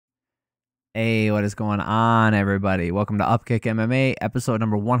Hey, what is going on, everybody? Welcome to Upkick MMA, episode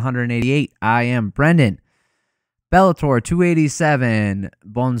number 188. I am Brendan. Bellator 287,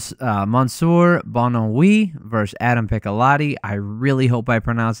 Mansour Barnaoui versus Adam Piccolotti. I really hope I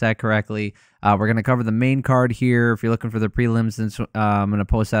pronounced that correctly. We're going to cover the main card here. If you're looking for the prelims, I'm going to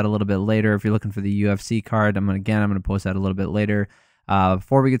post that a little bit later. If you're looking for the UFC card, I'm going to post that a little bit later.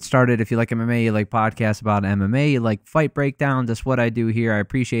 Before we get started, if you like MMA, you like podcasts about MMA, you like fight breakdowns, that's what I do here. I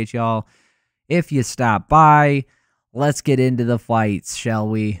appreciate y'all. If you stop by, let's get into the fights, shall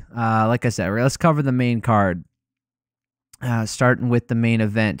we? Like I said, let's cover the main card. Starting with the main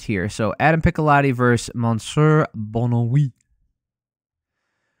event here. So, Adam Piccolotti versus Mansour Barnaoui.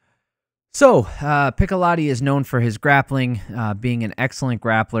 So, Piccolotti is known for his grappling, being an excellent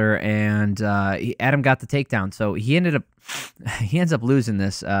grappler, and Adam got the takedown. So, he ends up losing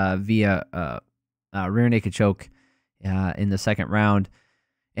this via rear naked choke in the second round.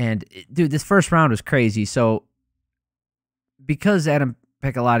 And, dude, this first round was crazy. So, because Adam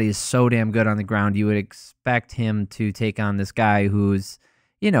Piccolotti is so damn good on the ground, you would expect him to take on this guy who's,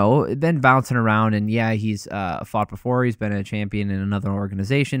 been bouncing around. And, yeah, he's fought before. He's been a champion in another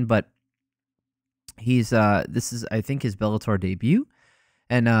organization. But this is, I think, his Bellator debut.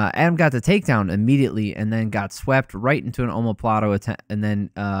 And Adam got the takedown immediately and then got swept right into an omoplata attempt. And then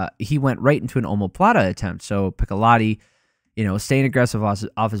he went right into an omoplata attempt. So, Piccolotti, staying aggressive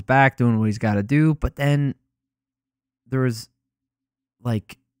off his back, doing what he's got to do. But then there was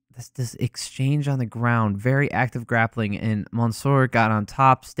like this exchange on the ground, very active grappling, and Mansour got on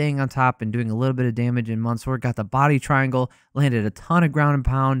top, staying on top and doing a little bit of damage. And Mansour got the body triangle, landed a ton of ground and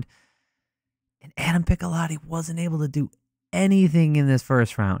pound. And Adam Piccolotti wasn't able to do anything in this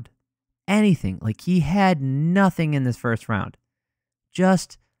first round. Anything. Like, he had nothing in this first round.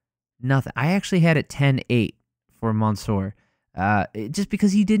 Just nothing. I actually had it 10-8 for Mansour. Just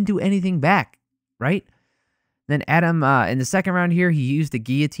because he didn't do anything back, right? Then Adam, in the second round here, he used a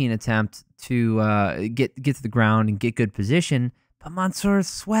guillotine attempt to get to the ground and get good position, but Mansour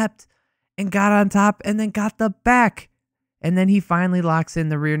swept and got on top and then got the back. And then he finally locks in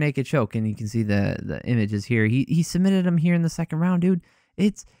the rear naked choke, and you can see the images here. He submitted him here in the second round, dude.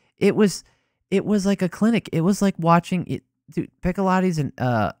 It was like a clinic. It was like watching it. Dude, Piccolotti's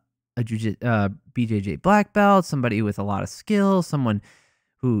a BJJ black belt, somebody with a lot of skill, someone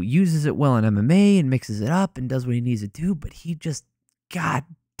who uses it well in MMA and mixes it up and does what he needs to do, but he just got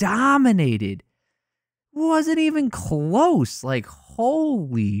dominated. Wasn't even close. Like,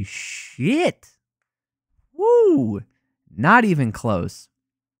 holy shit. Woo. Not even close.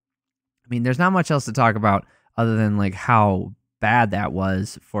 I mean, there's not much else to talk about other than like how bad that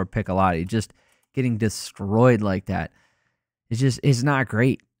was for Piccolotti. Just getting destroyed like that. It's not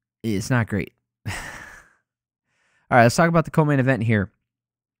great. It's not great. All right, let's talk about the co-main event here.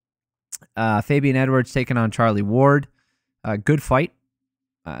 Fabian Edwards taking on Charlie Ward. Good fight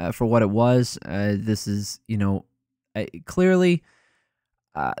for what it was. This is, clearly,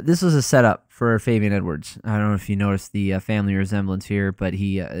 this was a setup for Fabian Edwards. I don't know if you noticed the family resemblance here, but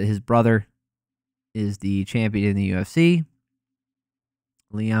his brother is the champion in the UFC,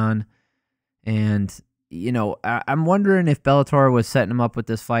 Leon, and I'm wondering if Bellator was setting him up with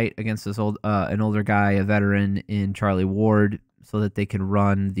this fight against this an older guy, a veteran in Charlie Ward, so that they could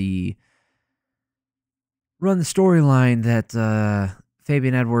run the storyline that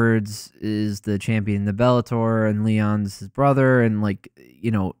Fabian Edwards is the champion in the Bellator and Leon's his brother, and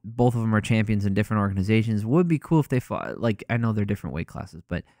both of them are champions in different organizations. Would be cool if they fought. Like, I know they're different weight classes,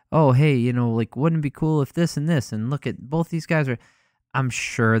 but oh hey, wouldn't it be cool if this and this, and look at both these guys are. I'm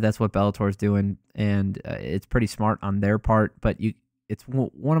sure that's what Bellator's doing, and it's pretty smart on their part, but it's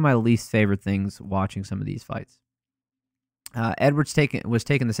one of my least favorite things watching some of these fights. Edwards was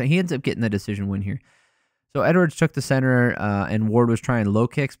taking the center. He ends up getting the decision win here. So Edwards took the center, and Ward was trying low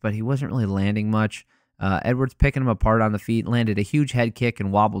kicks, but he wasn't really landing much. Edwards picking him apart on the feet, landed a huge head kick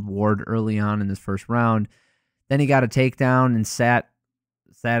and wobbled Ward early on in this first round. Then he got a takedown and sat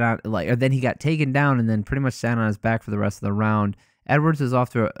on, or then he got taken down and then pretty much sat on his back for the rest of the round. Edwards is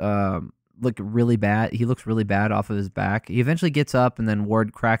off to look really bad. He looks really bad off of his back. He eventually gets up, and then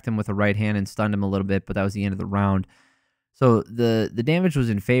Ward cracked him with a right hand and stunned him a little bit, but that was the end of the round. So the damage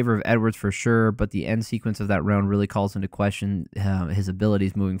was in favor of Edwards for sure, but the end sequence of that round really calls into question his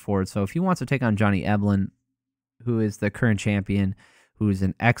abilities moving forward. So if he wants to take on Johnny Eblen, who is the current champion, who is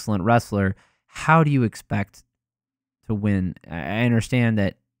an excellent wrestler, how do you expect to win? I understand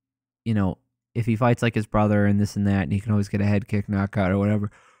that, if he fights like his brother and this and that, and he can always get a head kick, knockout, or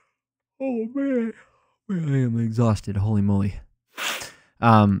whatever. Oh, man. I am exhausted. Holy moly.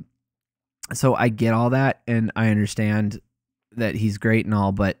 So I get all that, and I understand that he's great and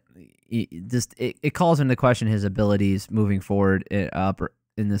all, but it calls into question his abilities moving forward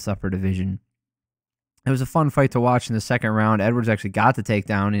in this upper division. It was a fun fight to watch in the second round. Edwards actually got the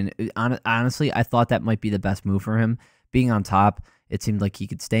takedown, and honestly, I thought that might be the best move for him. Being on top, it seemed like he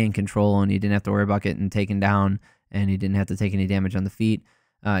could stay in control, and he didn't have to worry about getting taken down, and he didn't have to take any damage on the feet.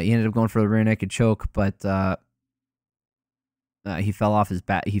 He ended up going for the rear naked choke, but he fell off his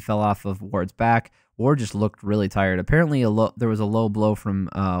back. He fell off of Ward's back. Ward just looked really tired. Apparently, there was a low blow from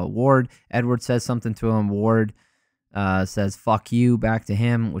Ward. Edwards says something to him. Ward says "fuck you" back to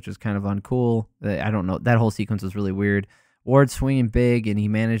him, which was kind of uncool. I don't know. That whole sequence was really weird. Ward swinging big, and he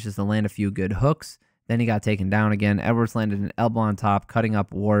manages to land a few good hooks. Then he got taken down again. Edwards landed an elbow on top, cutting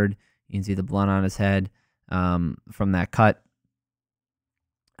up Ward. You can see the blood on his head from that cut.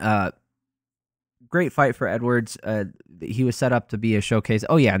 Great fight for Edwards. He was set up to be a showcase.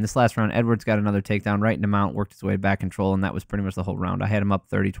 Oh, yeah, in this last round, Edwards got another takedown right in the mount, worked his way back control, and that was pretty much the whole round. I had him up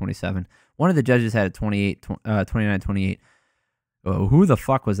 30-27. One of the judges had it 29-28. Oh, who the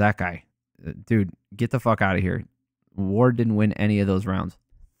fuck was that guy? Dude, get the fuck out of here. Ward didn't win any of those rounds.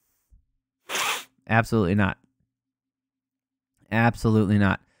 Absolutely not. Absolutely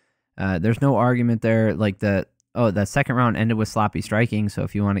not. There's no argument there. Like that second round ended with sloppy striking. So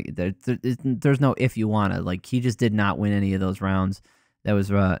if you want to, there's no if you want to. Like he just did not win any of those rounds. That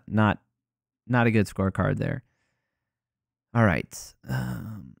was not a good scorecard there. All right.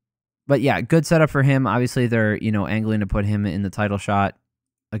 But yeah, good setup for him. Obviously, they're angling to put him in the title shot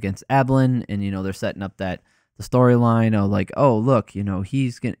against Ablin, and they're setting up the storyline of like, oh look,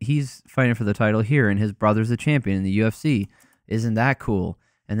 he's fighting for the title here, and his brother's the champion in the UFC. Isn't that cool?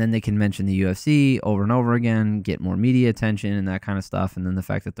 And then they can mention the UFC over and over again, get more media attention and that kind of stuff. And then the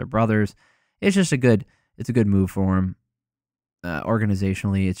fact that they're brothers, it's a good move for him.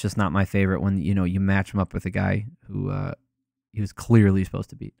 Organizationally, it's just not my favorite when you match him up with a guy who he was clearly supposed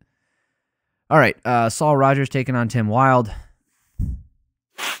to beat. All right, Saul Rogers taking on Tim Wilde.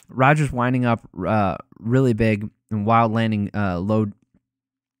 Rogers winding up really big, and Wilde landing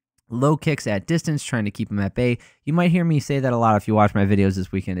low kicks at distance, trying to keep him at bay. You might hear me say that a lot if you watch my videos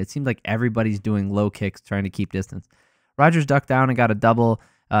this weekend. It seems like everybody's doing low kicks, trying to keep distance. Rogers ducked down and got a double,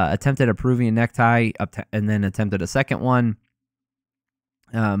 attempted a Peruvian necktie, and then attempted a second one.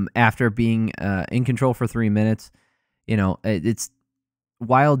 After being in control for 3 minutes,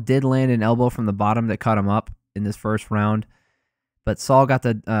 Wilde did land an elbow from the bottom that cut him up in this first round, but Saul got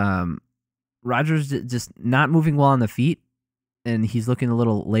the Rogers just not moving well on the feet, and he's looking a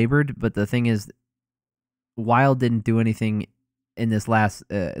little labored. But the thing is, Wilde didn't do anything in the last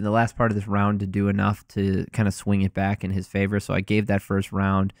part of this round to do enough to kind of swing it back in his favor. So I gave that first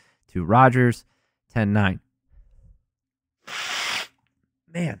round to Rogers, 10-9.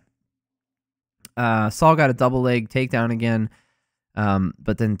 Man. Saul got a double leg takedown again,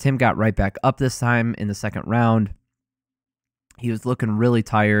 but then Tim got right back up this time in the second round. He was looking really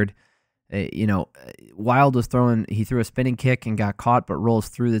tired. Wilde was he threw a spinning kick and got caught, but rolls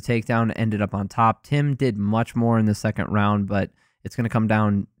through the takedown and ended up on top. Tim did much more in the second round, but it's going to come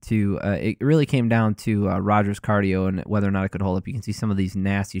down to, it really came down to Rogers' cardio and whether or not it could hold up. You can see some of these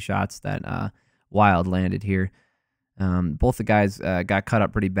nasty shots that Wilde landed here. Both the guys got cut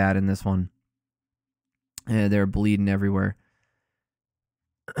up pretty bad in this one. They were bleeding everywhere.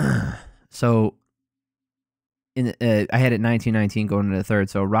 So I had it 19-19 going into the third.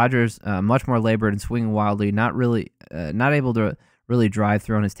 So Rogers much more labored and swinging wildly, not able to really drive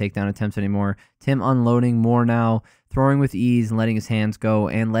through on his takedown attempts anymore. Tim unloading more now, throwing with ease and letting his hands go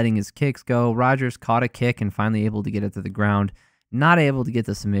and letting his kicks go. Rogers caught a kick and finally able to get it to the ground. Not able to get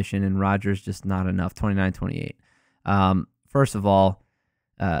the submission, and Rogers just not enough, 29-28. First of all,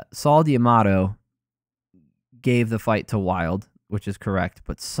 Saul D'Amato gave the fight to Wilde, which is correct,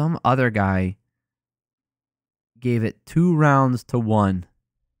 but some other guy gave it 2-1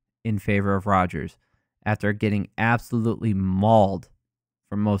 in favor of Rogers after getting absolutely mauled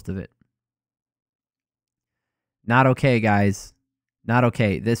for most of it. Not okay, guys. Not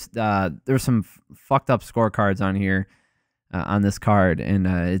okay. There's some fucked up scorecards on here, on this card, and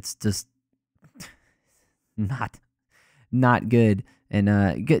it's just not good.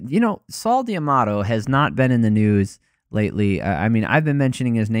 And Saul D'Amato has not been in the news lately. I mean, I've been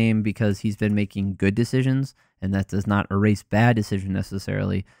mentioning his name because he's been making good decisions, and that does not erase bad decisions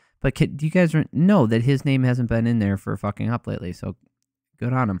necessarily. But do you guys know that his name hasn't been in there for fucking up lately? So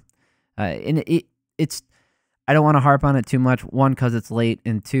good on him. And it's I don't want to harp on it too much. One, because it's late,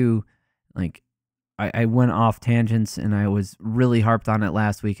 and two, like I went off tangents and I was really harped on it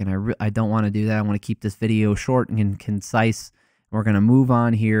last week, and I don't want to do that. I want to keep this video short and concise. We're gonna move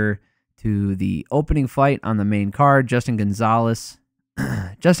on here to the opening fight on the main card. Justin Gonzales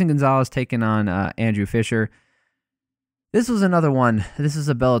Justin Gonzales taking on Andrew Fisher. This was another one. This is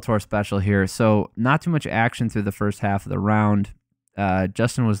a Bellator special here, so not too much action through the first half of the round.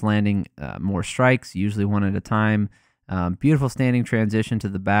 Justin was landing more strikes, usually one at a time. Beautiful standing transition to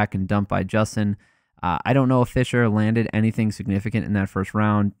the back and dump by Justin. I don't know if Fisher landed anything significant in that first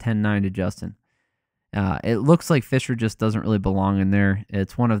round. 10-9 to Justin. It looks like Fisher just doesn't really belong in there.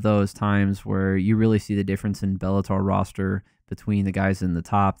 It's one of those times where you really see the difference in Bellator roster between the guys in the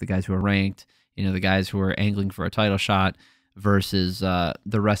top, the guys who are ranked, the guys who are angling for a title shot versus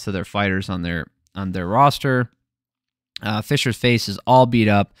the rest of their fighters on their roster. Fisher's face is all beat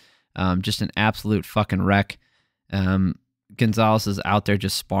up, just an absolute fucking wreck. Gonzales is out there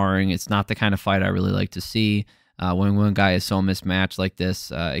just sparring. It's not the kind of fight I really like to see. When one guy is so mismatched like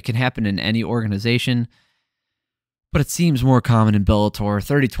this, it can happen in any organization, but it seems more common in Bellator.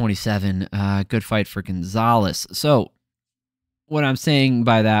 30-27, good fight for Gonzales. So what I'm saying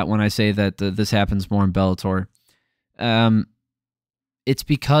by that when I say that this happens more in Bellator, it's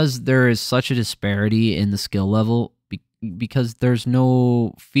because there is such a disparity in the skill level because there's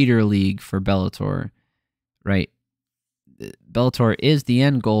no feeder league for Bellator, right? Bellator is the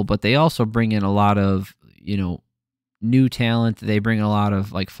end goal, but they also bring in a lot of, new talent. They bring a lot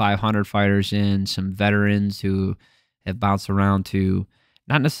of like 500 fighters in, some veterans who have bounced around to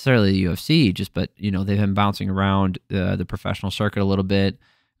not necessarily the UFC, but they've been bouncing around the professional circuit a little bit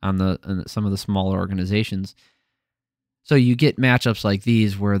on some of the smaller organizations. So you get matchups like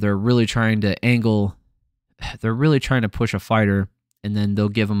these where they're really trying to push a fighter, and then they'll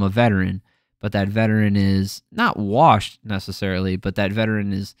give them a veteran, but that veteran is not washed necessarily, but that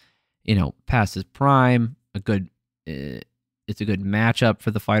veteran is, past his prime, it's a good matchup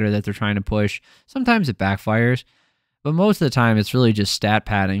for the fighter that they're trying to push. Sometimes it backfires, but most of the time it's really just stat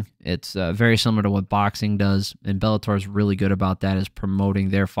padding. It's very similar to what boxing does, and Bellator is really good about that, is promoting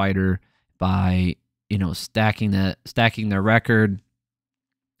their fighter by, stacking their record.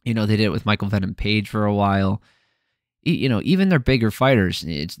 They did it with Michael Venom Page for a while. Even their bigger fighters,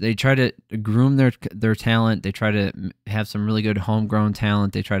 they try to groom their talent. They try to have some really good homegrown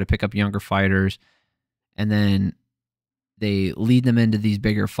talent. They try to pick up younger fighters, and then they lead them into these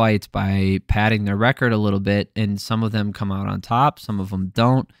bigger fights by padding their record a little bit, and some of them come out on top, some of them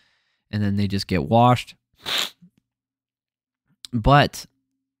don't, and then they just get washed. But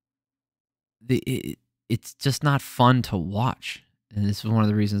it's just not fun to watch, and this is one of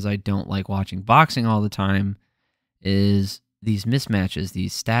the reasons I don't like watching boxing all the time, is these mismatches,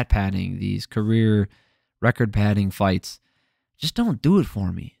 these stat padding, these career record padding fights. Just don't do it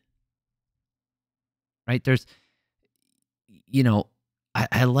for me. Right? There's,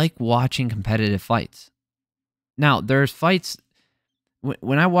 I like watching competitive fights. Now, there's fights,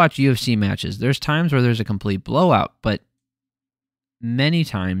 when I watch UFC matches, there's times where there's a complete blowout, but many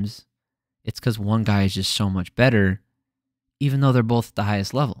times it's because one guy is just so much better, even though they're both at the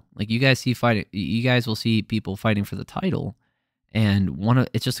highest level. Like you guys will see people fighting for the title, and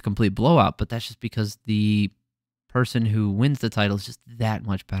it's just a complete blowout, but that's just because the person who wins the title is just that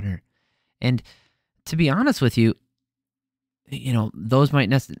much better. And to be honest with you, those might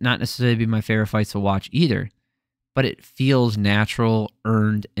not necessarily be my favorite fights to watch either, but it feels natural,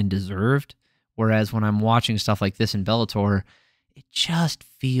 earned, and deserved. Whereas when I'm watching stuff like this in Bellator, it just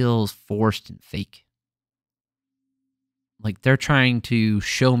feels forced and fake. Like they're trying to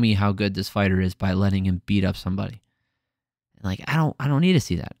show me how good this fighter is by letting him beat up somebody. Like I don't need to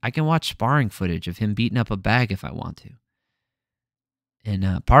see that. I can watch sparring footage of him beating up a bag if I want to.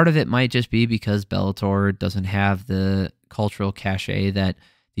 And part of it might just be because Bellator doesn't have the cultural cachet that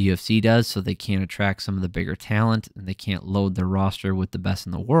the UFC does, so they can't attract some of the bigger talent, and they can't load their roster with the best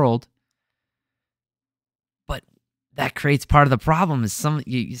in the world. But that creates part of the problem, is some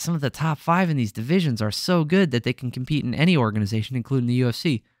of the top 5 in these divisions are so good that they can compete in any organization, including the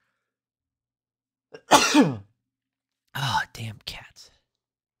UFC. Oh, damn cats.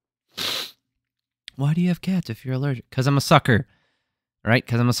 Why do you have cats if you're allergic? Because I'm a sucker. Right?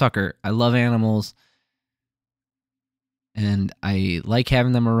 Because I'm a sucker. I love animals. And I like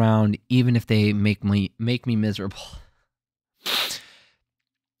having them around, even if they make me miserable.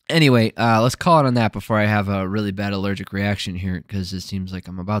 Anyway, let's call it on that before I have a really bad allergic reaction here, because it seems like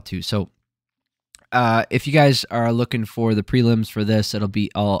I'm about to. So, if you guys are looking for the prelims for this,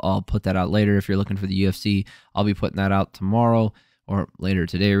 I'll put that out later. If you're looking for the UFC, I'll be putting that out tomorrow or later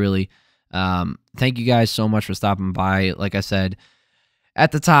today, really. Thank you guys so much for stopping by. Like I said,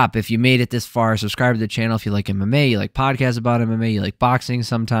 at the top, if you made it this far, subscribe to the channel if you like MMA, you like podcasts about MMA, you like boxing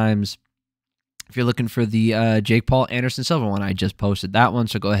sometimes. If you're looking for the Jake Paul Anderson Silva one, I just posted that one,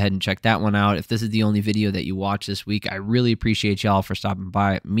 so go ahead and check that one out. If this is the only video that you watch this week, I really appreciate y'all for stopping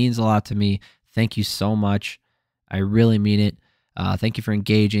by. It means a lot to me. Thank you so much. I really mean it. Thank you for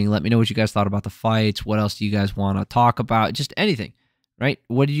engaging. Let me know what you guys thought about the fights. What else do you guys want to talk about? Just anything, right?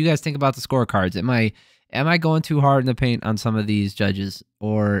 What did you guys think about the scorecards? Am I going too hard in the paint on some of these judges,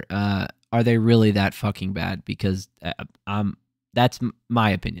 or are they really that fucking bad? Because that's my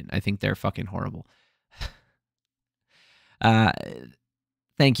opinion. I think they're fucking horrible.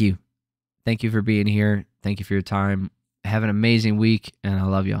 Thank you. Thank you for being here. Thank you for your time. Have an amazing week, and I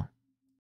love y'all.